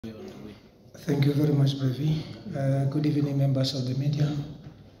Thank you very much, Brevi. Good evening, members of the media.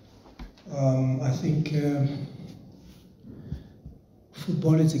 I think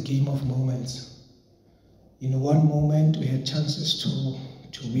football is a game of moments. In one moment, we had chances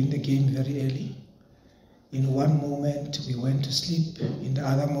to win the game very early. In one moment, we went to sleep. In the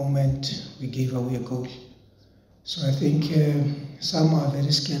other moment, we gave away a goal. So I think some are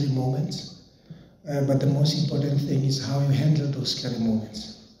very scary moments, but the most important thing is how you handle those scary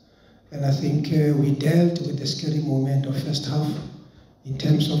moments. And I think we dealt with the scary moment of first half in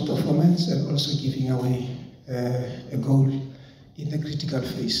terms of performance and also giving away a goal in the critical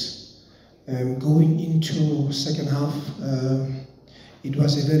phase. Going into second half, it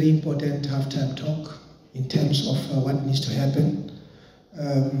was a very important halftime talk in terms of what needs to happen,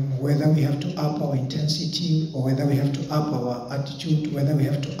 whether we have to up our intensity or whether we have to up our attitude, whether we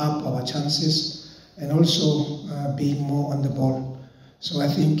have to up our chances, and also being more on the ball. So I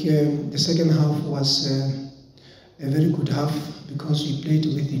think the second half was a very good half because we played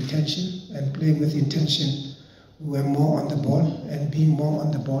with intention, and playing with intention, we were more on the ball, and being more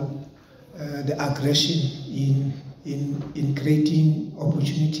on the ball, the aggression in creating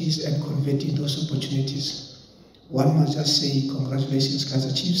opportunities and converting those opportunities. One must just say congratulations,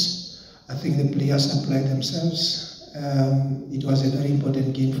 Kaizer Chiefs. I think the players applied themselves. It was a very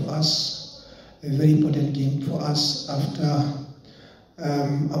important game for us, after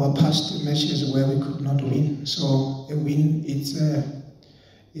our past matches where we could not win. So a win, it's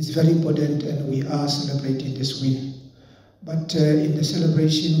very important, and we are celebrating this win. But in the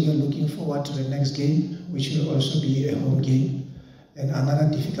celebration, we are looking forward to the next game, which will also be a home game and another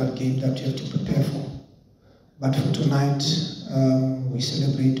difficult game that we have to prepare for. But for tonight, we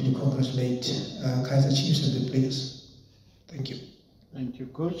celebrate, we congratulate Kaizer Chiefs and the players. Thank you. Thank you,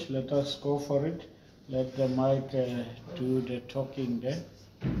 Coach. Let us go for it. Let the mic do the talking there.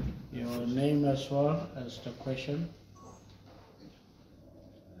 Your name as well as the question.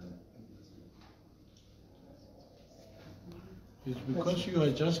 It's because you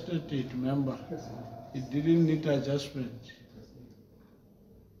adjusted it, remember. It didn't need adjustment.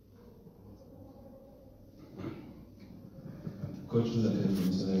 Coach,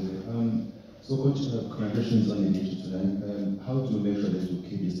 so Coach, congratulations on the initiative tonight. How to make sure that you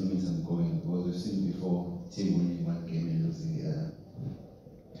keep this momentum going? Because we've seen before team winning one game and losing the other.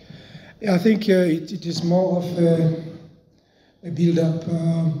 Yeah, I think it is more of a build-up.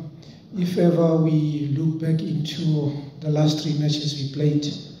 If ever we look back into the last 3 matches we played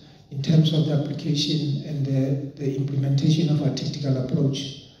in terms of the application and the implementation of our tactical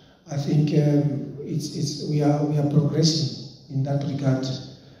approach, I think we are progressing in that regard.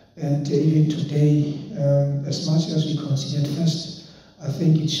 And even today, as much as we conceded first, I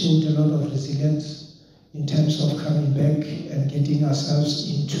think it showed a lot of resilience in terms of coming back and getting ourselves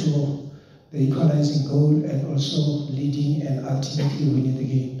into the equalizing goal and also leading and ultimately winning the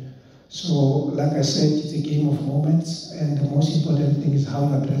game. So, like I said, it's a game of moments, and the most important thing is how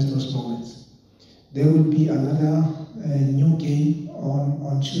you address those moments. There will be another new game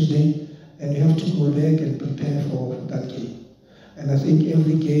on Tuesday, and you have to go back and prepare for that game. And I think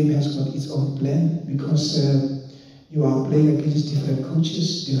every game has got its own plan because you are playing against different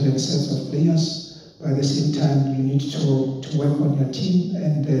coaches, different sets of players, but at the same time you need to work on your team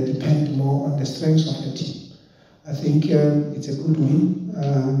and depend more on the strengths of your team. I think it's a good win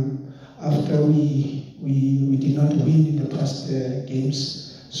after we did not win in the past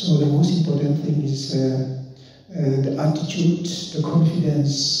games. So the most important thing is the attitude, the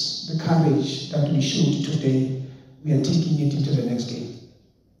confidence, the courage that we showed today. We are taking it into the next game.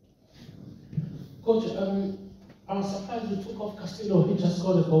 Coach, I was surprised you took off Castillo. He just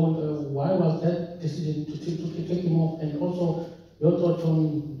scored a goal. Why was that decision to take him off? And also, your thoughts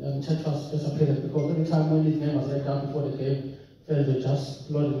on Mthethwa's first appearance? Because every time when his name was laid down before the game, they just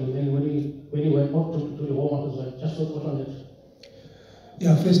applauded him. And when he went up to do the warm-up as well, just your thoughts on it?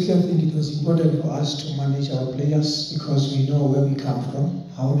 Yeah, firstly, I think it was important for us to manage our players because we know where we come from,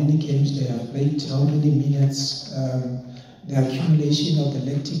 how many games they have played, how many minutes, the accumulation of the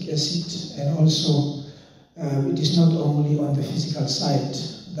lactic acid, and also it is not only on the physical side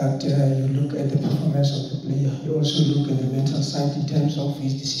that you look at the performance of the player, you also look at the mental side in terms of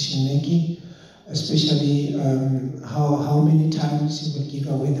his decision making, especially how many times he will give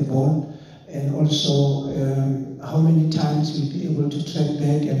away the ball, and also how many times he'll be able to track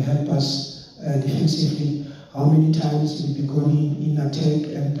back and help us defensively, how many times he'll be going in attack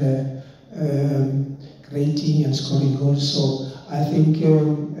and creating and scoring goals. So I think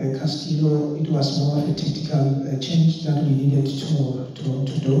Castillo, it was more of a tactical change that we needed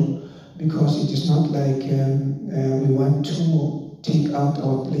to do, because it is not like we want to take out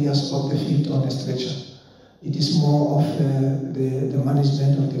our players off the field on a stretcher. It is more of the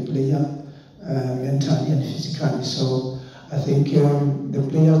management of the player, mentally and physically. So I think the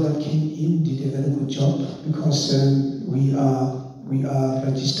players that came in did a very good job, because we are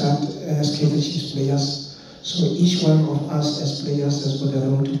registered as Kaizer Chiefs players. So each one of us as players has got a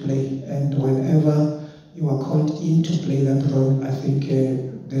role to play, and whenever you are called in to play that role, I think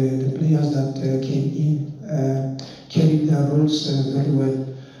the players that came in carried their roles very well.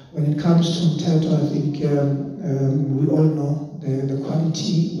 When it comes to Mthethwa, I think we all know the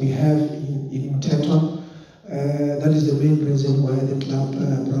quality we have in Mthethwa. That is the main reason why the club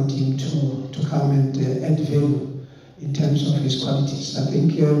brought him to come and add value in terms of his qualities. I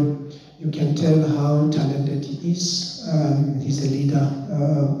think you can tell how talented he is. He's a leader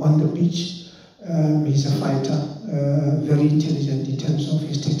on the pitch. He's a fighter, very intelligent in terms of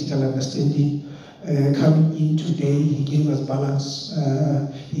his tactical understanding. Coming in today, he gave us balance.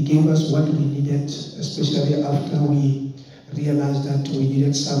 He gave us what we needed, especially after we realized that we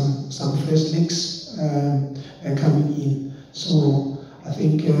needed some fresh legs coming in. So I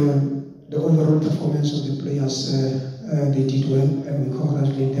think the overall performance of the players, they did well, and we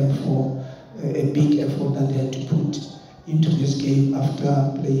congratulate them for a big effort that they had to put into this game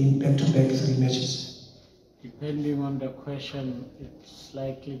after playing back-to-back 3 matches. Depending on the question, it's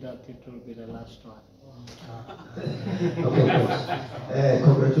likely that it will be the last one. Okay, coach.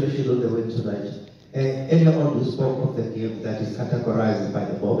 Congratulations on the win tonight. Earlier on, you spoke of the game that is categorized by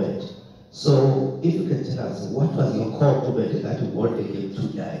the moment. So, if you can tell us, what was your core moment that you won the game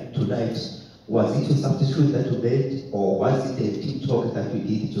tonight? Was it a substitute that you made, or was it a team talk that we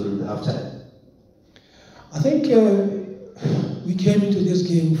did during the halftime? I think we came into this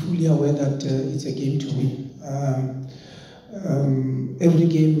game fully aware that it's a game to win. Every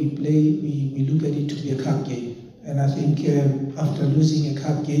game we play, we look at it to be a cup game. And I think after losing a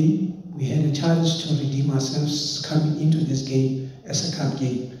cup game, we had a chance to redeem ourselves coming into this game as a cup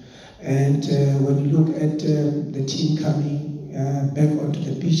game. And when you look at the team coming back onto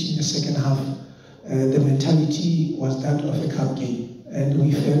the pitch in the second half, the mentality was that of a cup game. And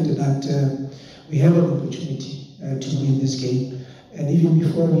we felt that we have an opportunity to win this game. And even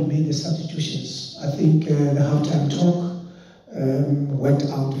before we made the substitutions, I think the halftime talk worked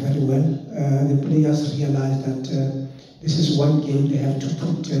out very well. The players realized that this is one game they have to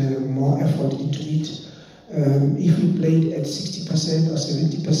put more effort into it. If we played at 60% or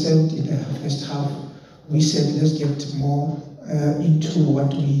 70% in the first half, we said let's get more into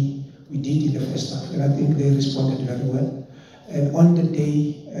what we did in the first half. And I think they responded very well. And on the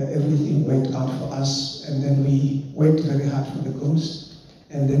day, everything worked out for us, and then we worked very hard for the goals,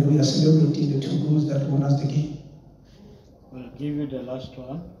 and then we are celebrating the 2 goals that won us the game. We'll give you the last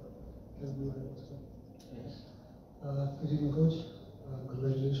one. Yes. Good evening, Coach.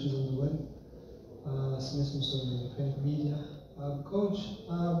 Congratulations on the win. Smith from print media. Coach,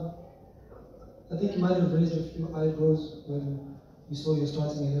 I think you might have raised a few eyebrows when we saw your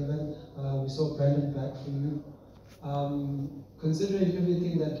starting 11. We saw Brandon back for you. Considering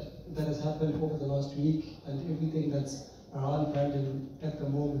everything that has happened over the last week and everything that's around Brandon at the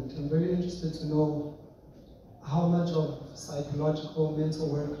moment, I'm very interested to know how much of psychological,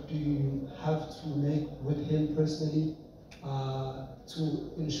 mental work do you have to make with him personally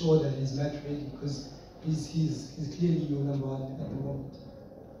to ensure that he's match ready, because he's clearly your number 1 at the moment.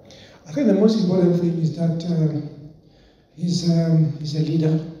 I think the most important thing is that he's a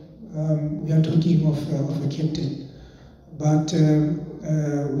leader. We are talking of a captain. But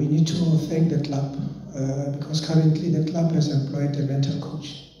we need to thank the club because currently the club has employed a mental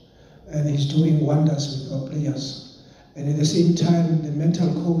coach, and he's doing wonders with our players. And at the same time, the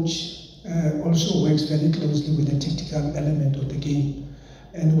mental coach also works very closely with the tactical element of the game.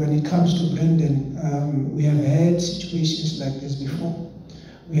 And when it comes to Brandon, we have had situations like this before.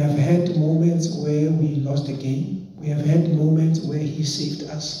 We have had moments where we lost the game. We have had moments where he saved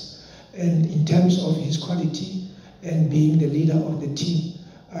us. And in terms of his quality and being the leader of the team,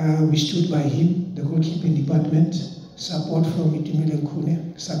 we stood by him, the goalkeeping department, support from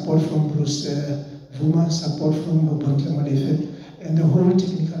Molefi, support from Bruce Vuma, support from Molefi, and the whole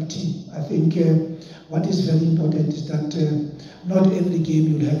technical team. I think what is very important is that not every game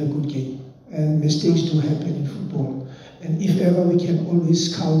you'll have a good game, and mistakes do happen in football. And if ever we can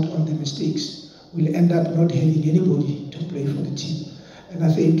always count on the mistakes, we'll end up not having anybody to play for the team. And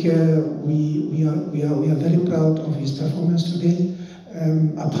I think we are very proud of his performance today.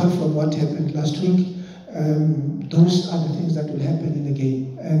 Apart from what happened last week, those are the things that will happen in the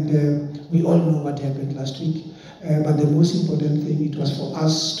game. And we all know what happened last week. But the most important thing, it was for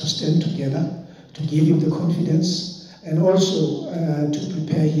us to stand together, to give him the confidence, and also to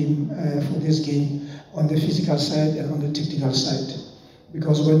prepare him for this game on the physical side and on the technical side.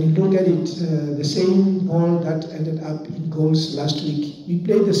 Because when you look at it, the same ball that ended up in goals last week, we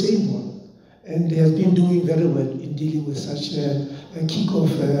played the same ball. And they have been doing very well in dealing with such a kickoff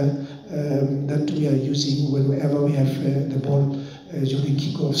that we are using whenever we have the ball during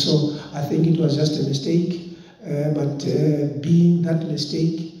kickoff. So I think it was just a mistake, but being that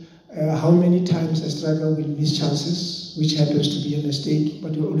mistake, how many times a striker will miss chances, which happens to be a mistake,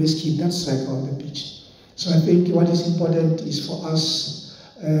 but you always keep that striker on the pitch. So I think what is important is for us,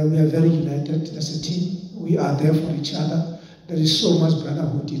 we are very united as a team. We are there for each other. There is so much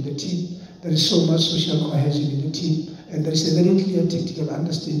brotherhood in the team. There is so much social cohesion in the team. And there is a very clear tactical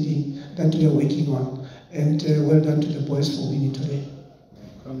understanding that we are working on. And well done to the boys for winning today.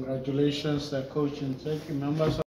 Congratulations, Coach Ntseki. Members